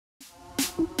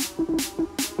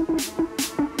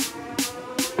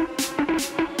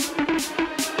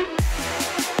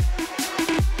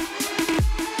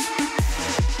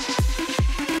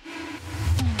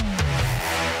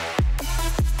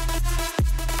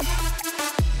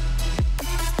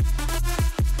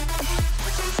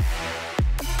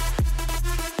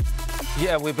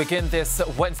Yeah, we begin this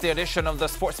Wednesday edition of the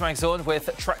SportsMax Zone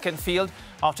with track and field.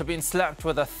 After being slapped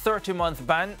with a 30-month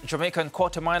ban, Jamaican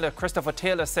quarter miler Christopher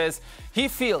Taylor says he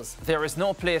feels there is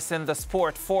no place in the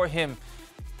sport for him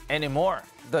anymore.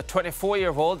 The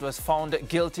 24-year-old was found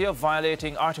guilty of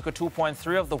violating Article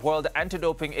 2.3 of the World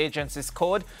Anti-Doping Agency's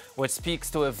code, which speaks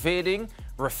to evading,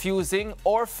 refusing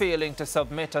or failing to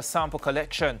submit a sample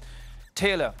collection.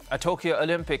 Taylor, a Tokyo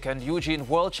Olympic and Eugene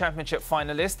World Championship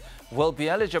finalist, will be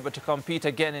eligible to compete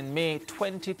again in May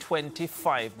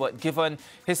 2025. But given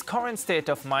his current state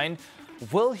of mind,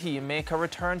 will he make a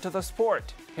return to the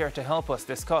sport? Here to help us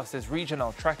discuss is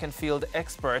regional track and field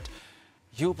expert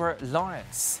Hubert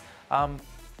Lawrence.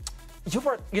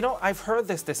 Hubert, you know, I've heard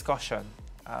this discussion,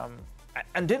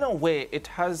 and in a way it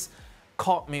has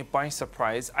caught me by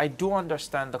surprise. I do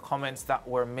understand the comments that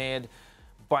were made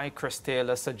by Chris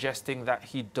Taylor suggesting that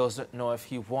he doesn't know if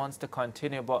he wants to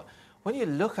continue. But when you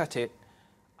look at it,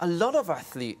 a lot of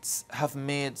athletes have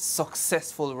made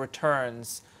successful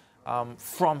returns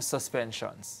from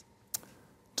suspensions.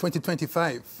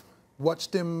 2025,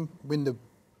 watched him win the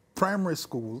primary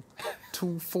school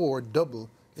 2-4 double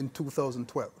in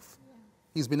 2012.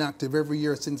 He's been active every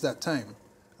year since that time,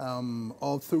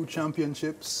 all through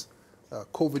championships,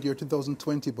 COVID year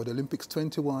 2020, but Olympics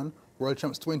 21, World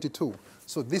Champs 22.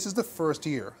 So this is the first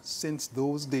year since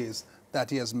those days that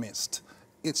he has missed.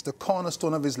 It's the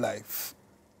cornerstone of his life,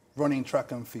 running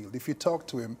track and field. If you talk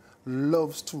to him,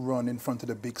 loves to run in front of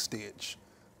the big stage.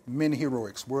 Many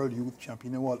heroics, world youth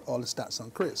champion, all the stats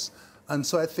on Chris. And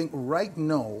so I think right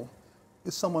now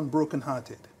is someone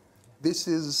brokenhearted. This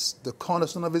is the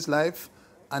cornerstone of his life,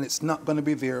 and it's not going to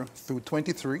be there through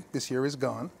 23. This year is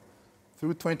gone.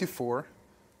 Through 24,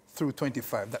 through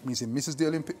 25. That means he misses the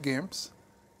Olympic Games.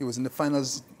 He was in the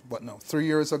finals, 3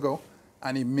 years ago,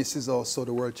 and he misses also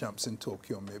the World Champs in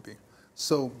Tokyo, maybe.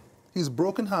 So he's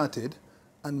brokenhearted,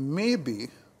 and maybe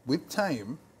with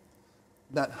time,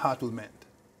 that heart will mend.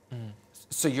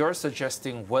 So you're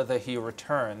suggesting whether he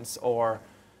returns or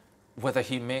whether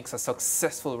he makes a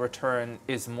successful return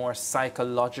is more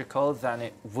psychological than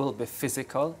it will be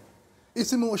physical?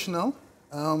 It's emotional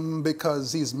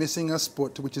because he's missing a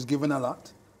sport which is given a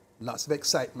lot, lots of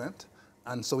excitement,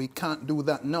 and so he can't do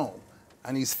that now.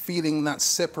 And he's feeling that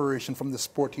separation from the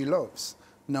sport he loves.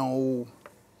 Now,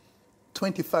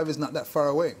 25 is not that far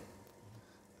away.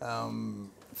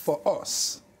 For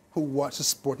us, who watch the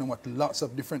sport and watch lots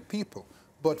of different people.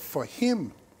 But for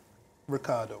him,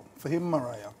 Ricardo, for him,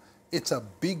 Mariah, it's a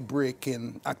big break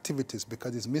in activities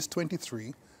because he's missed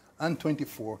 23 and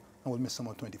 24 and will miss some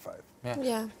more 25.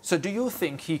 Yeah. So do you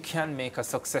think he can make a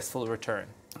successful return?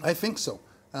 I think so.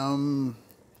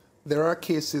 There are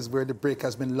cases where the break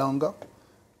has been longer,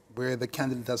 where the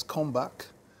candidate has come back,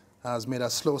 has made a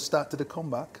slow start to the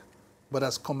comeback, but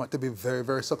has come back to be very,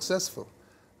 very successful.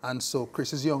 And so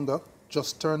Chris is younger,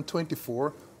 just turned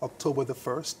 24, October the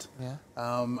 1st. Yeah.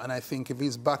 And I think if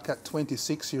he's back at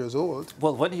 26 years old...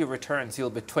 Well, when he returns, he'll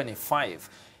be 25.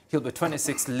 He'll be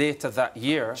 26 later that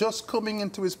year. Just coming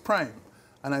into his prime.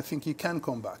 And I think he can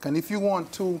come back. And if you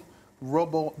want to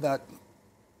rub out that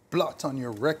blot on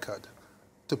your record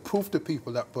to prove to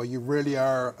people that, boy, you really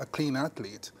are a clean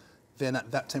athlete, then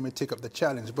at that time you take up the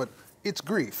challenge. But it's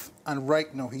grief. And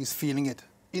right now he's feeling it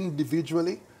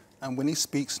individually. And when he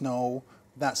speaks now,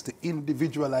 that's the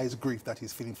individualized grief that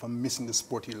he's feeling from missing the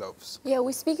sport he loves. Yeah,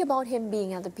 we speak about him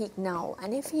being at the peak now,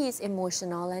 and if he is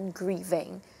emotional and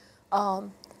grieving,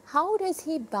 how does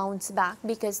he bounce back?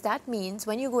 Because that means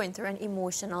when you're going through an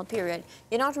emotional period,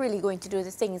 you're not really going to do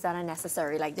the things that are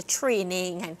necessary, like the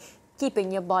training and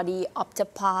keeping your body up to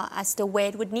par as to where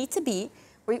it would need to be.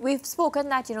 We've spoken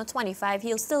that, 25,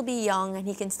 he'll still be young and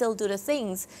he can still do the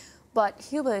things. But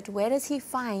Hubert, where does he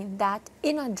find that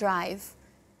inner drive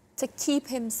to keep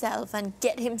himself and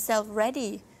get himself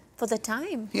ready for the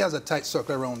time? He has a tight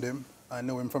circle around him. I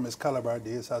know him from his Calabar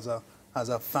days, has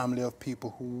a family of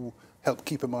people who help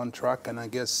keep him on track, and I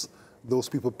guess those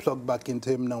people plug back into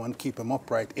him now and keep him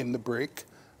upright in the break.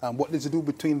 What does he do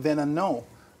between then and now?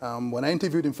 When I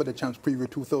interviewed him for the Champs Preview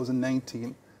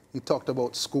 2019, he talked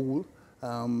about school.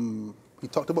 He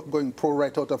talked about going pro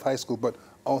right out of high school, but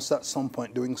also at some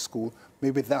point doing school.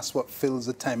 Maybe that's what fills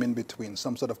the time in between,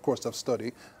 some sort of course of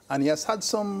study. And he has had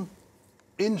some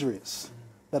injuries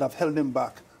that have held him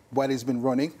back while he's been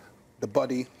running. The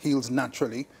body heals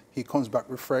naturally. He comes back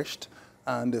refreshed.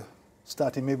 And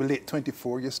starting maybe late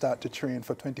 24, you start to train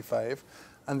for 25.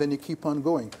 And then you keep on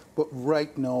going. But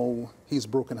right now, he's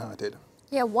brokenhearted.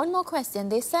 Yeah, one more question.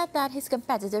 They said that his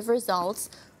competitive results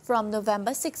from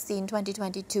November 16,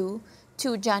 2022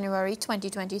 to January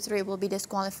 2023 will be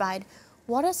disqualified.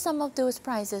 What are some of those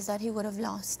prizes that he would have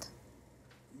lost?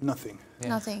 Nothing. Yeah.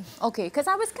 Nothing. Okay, because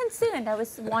I was concerned. I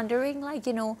was wondering, like,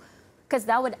 you know, because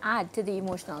that would add to the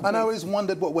emotional And I grief. always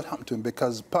wondered what would happen to him,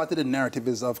 because part of the narrative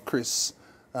is of Chris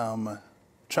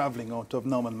traveling out of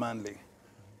Norman Manley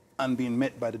and being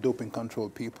met by the doping control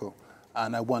people.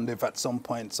 And I wonder if at some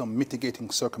point some mitigating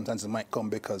circumstances might come,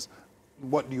 because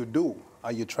what do you do?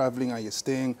 Are you traveling? Are you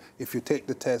staying? If you take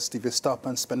the test, if you stop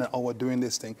and spend an hour doing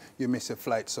this thing, you miss your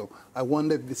flight. So I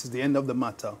wonder if this is the end of the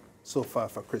matter so far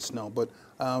for Chris now. But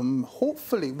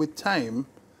hopefully with time,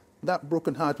 that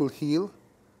broken heart will heal.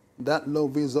 That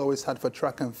love he's always had for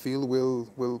track and field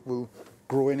will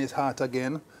grow in his heart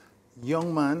again.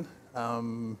 Young man,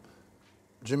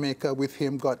 Jamaica with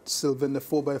him got silver in the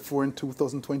 4x4 in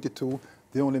 2022,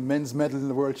 the only men's medal in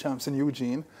the World Champs in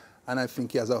Eugene, and I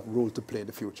think he has a role to play in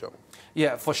the future.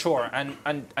 Yeah, for sure. And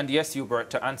yes, Hubert,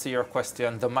 to answer your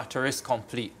question, the matter is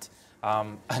complete.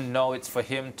 And now it's for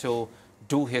him to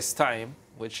do his time,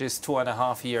 which is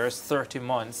 2.5 years, 30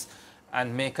 months,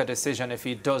 and make a decision if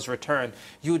he does return.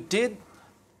 You did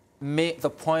make the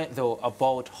point, though,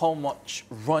 about how much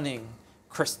running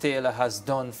Chris Taylor has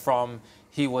done from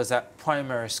he was at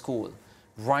primary school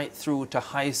right through to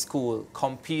high school,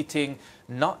 competing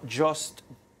not just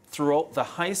throughout the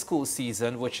high school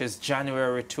season, which is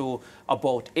January to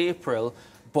about April,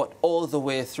 but all the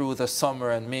way through the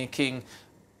summer and making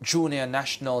junior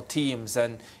national teams,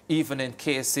 and even in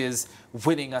cases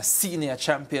winning a senior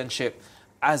championship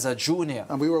as a junior.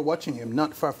 And we were watching him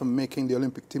not far from making the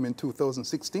Olympic team in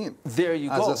 2016. There you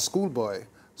go. As a schoolboy.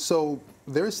 So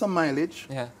there is some mileage.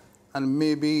 Yeah. And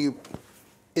maybe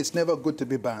it's never good to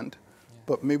be banned,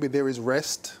 but maybe there is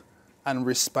rest and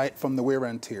respite from the wear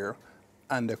and tear.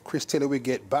 And the Chris Taylor we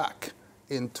get back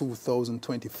in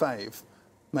 2025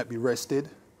 might be rested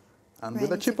and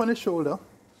with a chip on his shoulder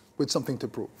with something to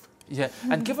prove. Yeah,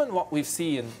 and given what we've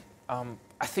seen,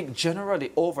 I think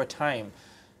generally over time,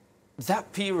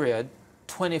 that period,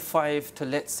 25 to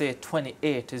let's say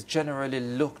 28, is generally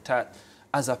looked at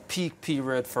as a peak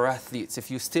period for athletes,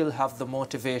 if you still have the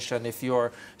motivation, if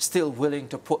you're still willing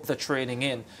to put the training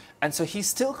in. And so he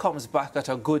still comes back at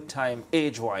a good time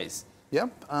age-wise.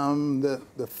 Yep.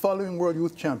 The following World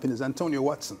Youth Champion is Antonio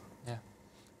Watson. Yeah.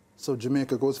 So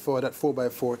Jamaica goes forward at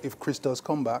 4x4 if Chris does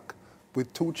come back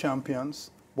with 2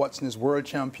 champions. Watson is world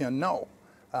champion now,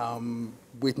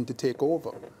 waiting to take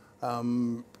over.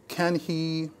 Can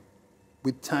he,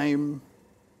 with time,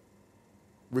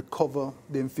 recover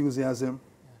the enthusiasm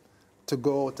to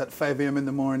go out at 5 a.m. in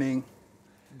the morning,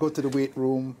 go to the weight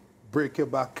room, break your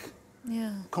back,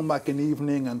 come back in the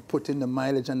evening and put in the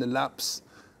mileage and the laps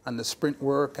and the sprint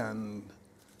work and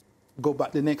go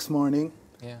back the next morning?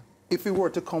 Yeah. If he were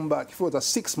to come back, if it was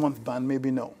a 6-month ban,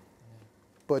 maybe no.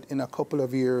 But in a couple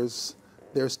of years,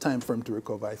 there's time for him to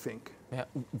recover, I think. Yeah.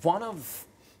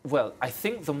 Well, I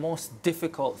think the most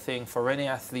difficult thing for any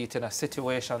athlete in a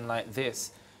situation like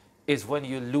this is when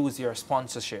you lose your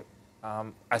sponsorship.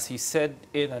 As he said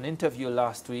in an interview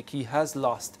last week, he has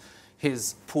lost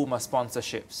his Puma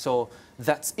sponsorship. So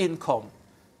that's income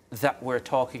that we're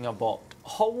talking about.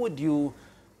 How would you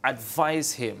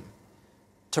advise him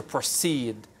to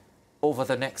proceed over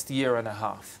the next year and a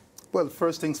half? Well,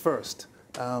 first things first.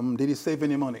 Did he save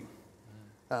any money?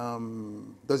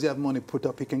 Does he have money put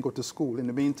up? He can go to school in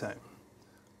the meantime.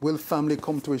 Will family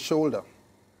come to his shoulder?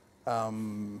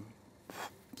 Family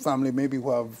maybe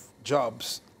who have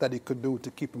jobs that he could do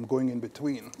to keep him going in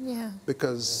between. Yeah.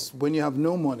 Because when you have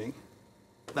no money,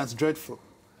 that's dreadful.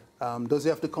 Does he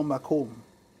have to come back home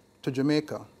to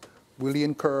Jamaica? Will he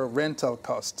incur rental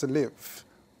costs to live?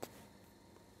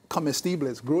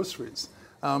 Comestibles, groceries.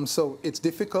 So it's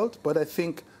difficult, but I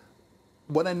think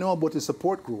what I know about the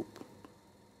support group,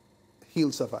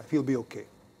 he'll survive. He'll be okay.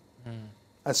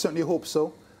 I certainly hope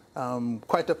so.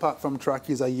 Quite apart from track,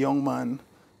 he's a young man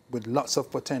with lots of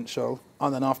potential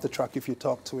on and off the track if you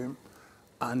talk to him,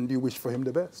 and you wish for him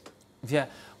the best. Yeah.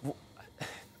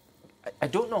 I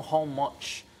don't know how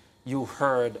much you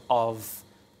heard of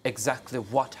exactly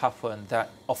what happened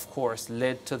that, of course,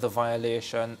 led to the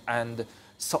violation and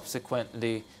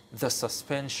subsequently the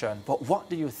suspension. But what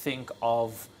do you think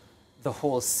of the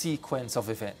whole sequence of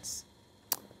events?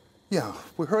 Yeah,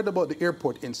 we heard about the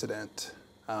airport incident,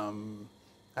 and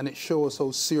it shows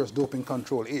how serious doping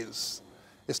control is.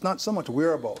 It's not so much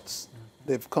whereabouts.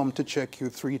 They've come to check you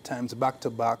 3 times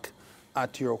back-to-back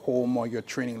at your home or your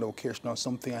training location or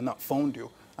something and not found you.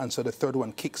 And so the third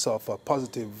one kicks off a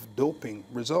positive doping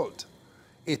result.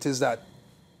 It is that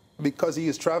because he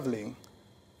is traveling,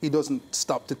 he doesn't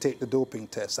stop to take the doping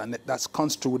test, and that's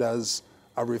construed as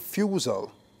a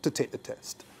refusal to take the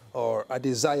test or a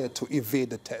desire to evade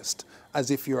the test,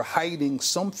 as if you're hiding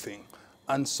something.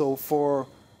 And so for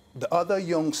the other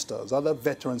youngsters, other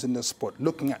veterans in the sport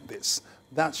looking at this,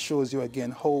 that shows you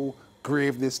again how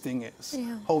grave this thing is,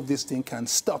 how this thing can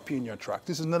stop you in your track.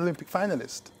 This is an Olympic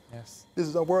finalist. Yes. This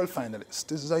is a world finalist.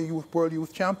 This is a world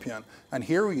youth champion. And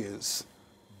here he is,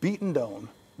 beaten down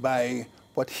by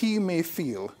what he may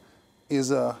feel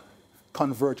is a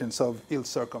convergence of ill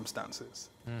circumstances.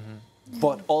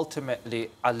 But ultimately,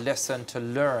 a lesson to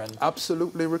learn.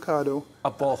 Absolutely, Ricardo.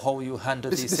 About how you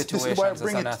handle these situations as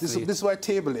an athlete. This is why I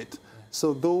table it.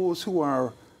 So those who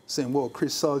are saying, well,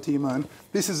 Chris Salty, man,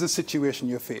 this is the situation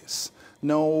you face.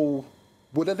 Now,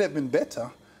 would it have been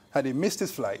better had he missed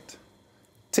his flight,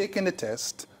 taken the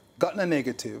test, gotten a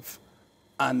negative,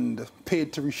 and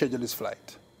paid to reschedule his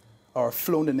flight, or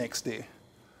flown the next day?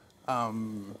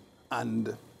 And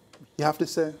you have to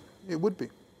say, it would be.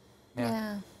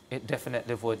 Yeah. It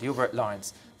definitely would. Hubert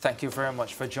Lawrence, thank you very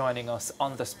much for joining us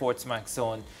on the SportsMax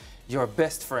Zone. Your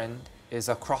best friend is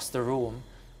across the room,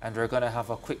 and we're going to have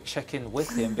a quick check-in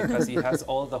with him because he has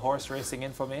all the horse racing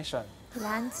information.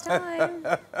 Lance time.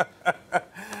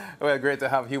 Well, great to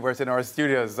have Hubert in our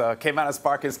studios. Caymanas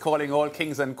Park is calling all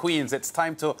kings and queens. It's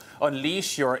time to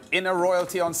unleash your inner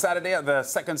royalty on Saturday at the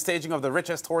second staging of the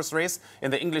richest horse race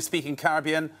in the English-speaking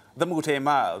Caribbean, the Mute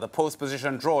Mile. The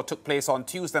post-position draw took place on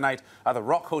Tuesday night at the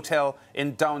Rock Hotel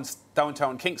in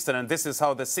downtown Kingston, and this is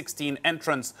how the 16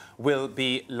 entrants will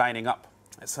be lining up.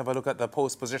 Let's have a look at the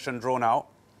post-position draw now.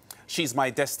 She's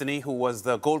My Destiny, who was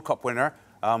the Gold Cup winner,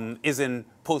 is in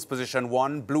post position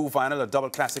 1. Blue Vinyl, a double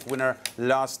classic winner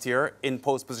last year. In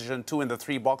post position 2 in the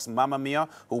 3 box, Mamma Mia,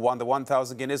 who won the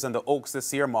 1,000 guineas and the Oaks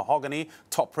this year. Mahogany,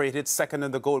 top rated, second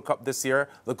in the Gold Cup this year.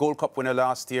 The Gold Cup winner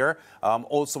last year.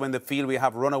 Also in the field, we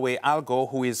have Runaway Algo,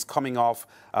 who is coming off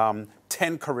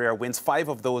 10 career wins, 5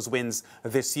 of those wins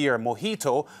this year.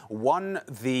 Mojito won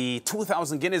the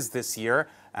 2,000 guineas this year,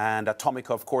 and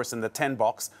Atomica, of course, in the 10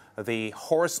 box, the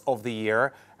horse of the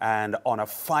year, and on a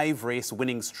 5-race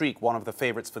winning streak, one of the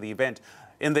favorites for the event.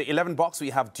 In the 11 box, we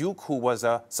have Duke, who was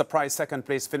a surprise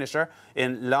second-place finisher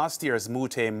in last year's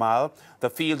Mute Mile. The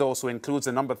field also includes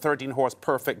a number 13 horse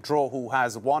Perfect Draw, who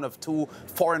has one of 2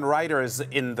 foreign riders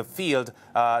in the field.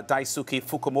 Daisuke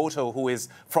Fukumoto, who is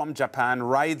from Japan,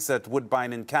 rides at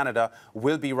Woodbine in Canada,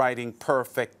 will be riding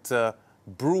Perfect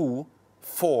Brew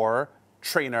for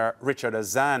trainer Richard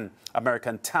Azan.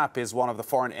 American Tap is one of the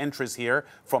foreign entries here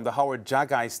from the Howard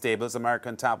Jagai stables.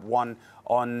 American Tap won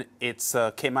on its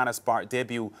Caymanas Park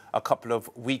debut a couple of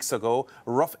weeks ago.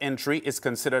 Rough Entry is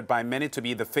considered by many to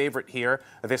be the favorite here.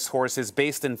 This horse is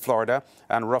based in Florida,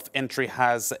 and Rough Entry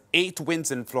has 8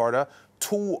 wins in Florida,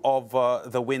 2 of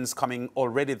the wins coming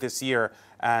already this year,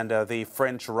 and the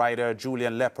French rider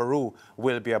Julien Leperoux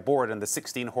will be aboard, and the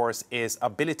 16 horse is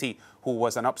Ability, who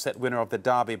was an upset winner of the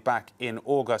Derby back in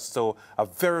August. So a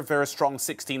very, very strong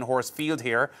 16 horse field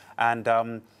here,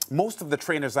 and most of the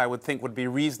trainers, I would think, would be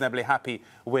reasonably happy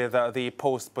with the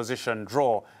post position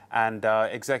draw. And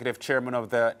executive chairman of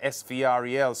the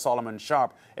SVREL, Solomon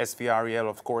Sharp, SVREL,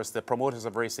 of course, the promoters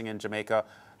of racing in Jamaica,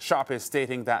 Sharp is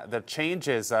stating that the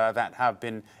changes that have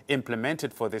been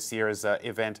implemented for this year's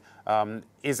event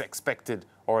is expected,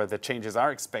 or the changes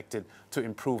are expected to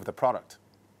improve the product.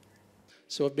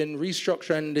 So we've been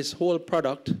restructuring this whole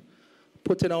product,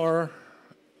 putting our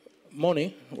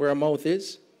money where our mouth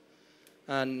is,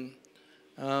 and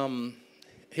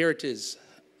here it is.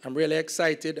 I'm really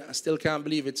excited. I still can't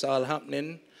believe it's all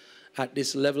happening at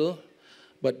this level,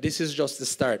 but this is just the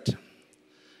start.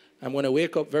 I'm going to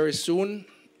wake up very soon.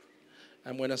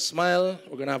 I'm going to smile.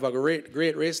 We're going to have a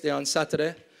great race day on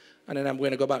Saturday, and then I'm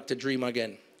going to go back to dream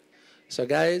again. So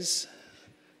guys,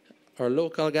 our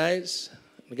local guys,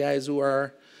 the guys who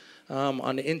are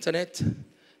on the internet,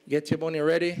 get your money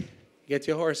ready. Get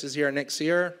your horses here next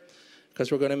year,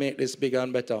 because we're going to make this bigger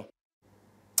and better.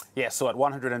 Yes, so at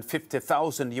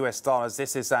 $150,000 US,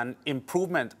 this is an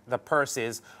improvement, the purse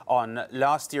is, on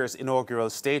last year's inaugural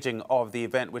staging of the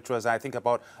event, which was, I think,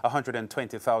 about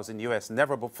 $120,000 US.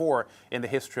 Never before in the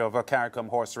history of CARICOM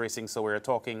horse racing, so we're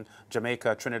talking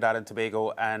Jamaica, Trinidad and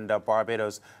Tobago and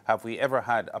Barbados, have we ever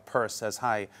had a purse as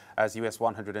high as US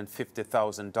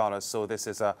 $150,000. So this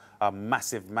is a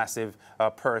massive, massive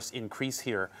purse increase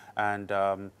here, and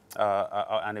an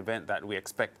event that we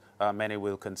expect many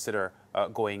will consider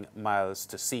going miles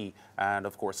to see. And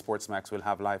of course, SportsMax will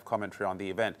have live commentary on the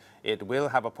event. It will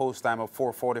have a post time of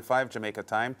 4:45 Jamaica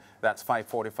time. That's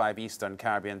 5:45 Eastern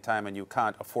Caribbean time, and you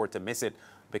can't afford to miss it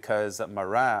because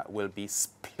Mara will be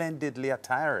splendidly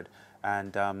attired,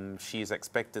 and she's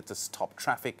expected to stop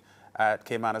traffic at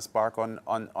Caymanas Park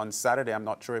on Saturday. I'm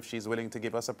not sure if she's willing to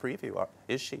give us a preview, or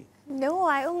is she? No,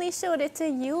 I only showed it to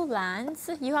you, Lance.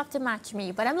 You have to match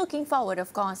me. But I'm looking forward,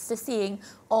 of course, to seeing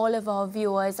all of our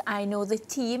viewers. I know the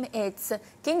team, it's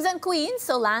Kings and Queens,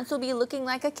 so Lance will be looking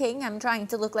like a king. I'm trying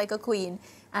to look like a queen.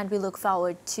 And we look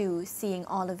forward to seeing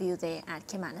all of you there at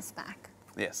Caymanas Park.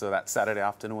 Yeah, so that's Saturday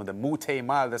afternoon, the Mute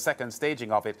Mile, the second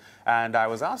staging of it. And I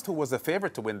was asked who was the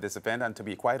favorite to win this event, and to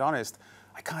be quite honest,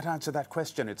 I can't answer that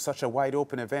question. It's such a wide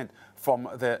open event. From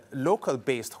the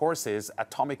local-based horses,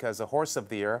 Atomica as a horse of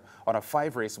the year on a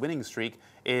 5-race winning streak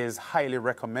is highly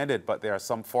recommended, but there are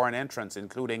some foreign entrants,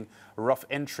 including Rough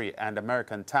Entry and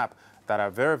American Tap, that are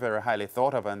very, very highly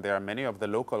thought of, and there are many of the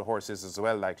local horses as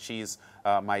well, like She's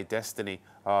My Destiny,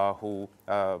 who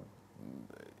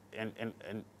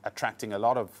in attracting a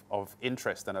lot of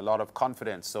interest and a lot of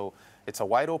confidence. So it's a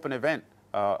wide open event.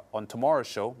 On tomorrow's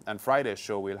show and Friday's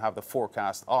show, we'll have the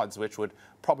forecast odds, which would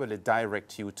probably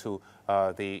direct you to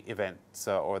the events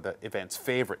or the event's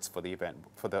favorites for the event,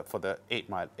 for the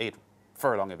 8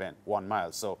 furlong event, 1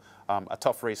 mile. So a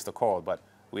tough race to call, but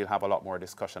we'll have a lot more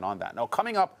discussion on that. Now,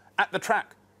 coming up at the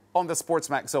track on the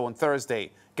SportsMax Zone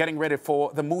Thursday, getting ready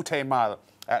for the Mute Mile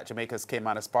at Jamaica's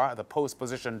Caymanas Park, the post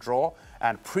position draw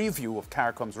and preview of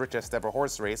CARICOM's richest ever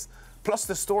horse race, plus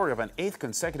the story of an 8th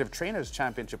consecutive Trainers'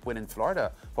 Championship win in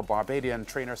Florida for Barbadian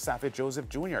trainer Savvy Joseph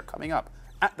Jr. coming up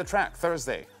at the track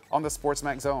Thursday on the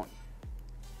SportsMax Zone.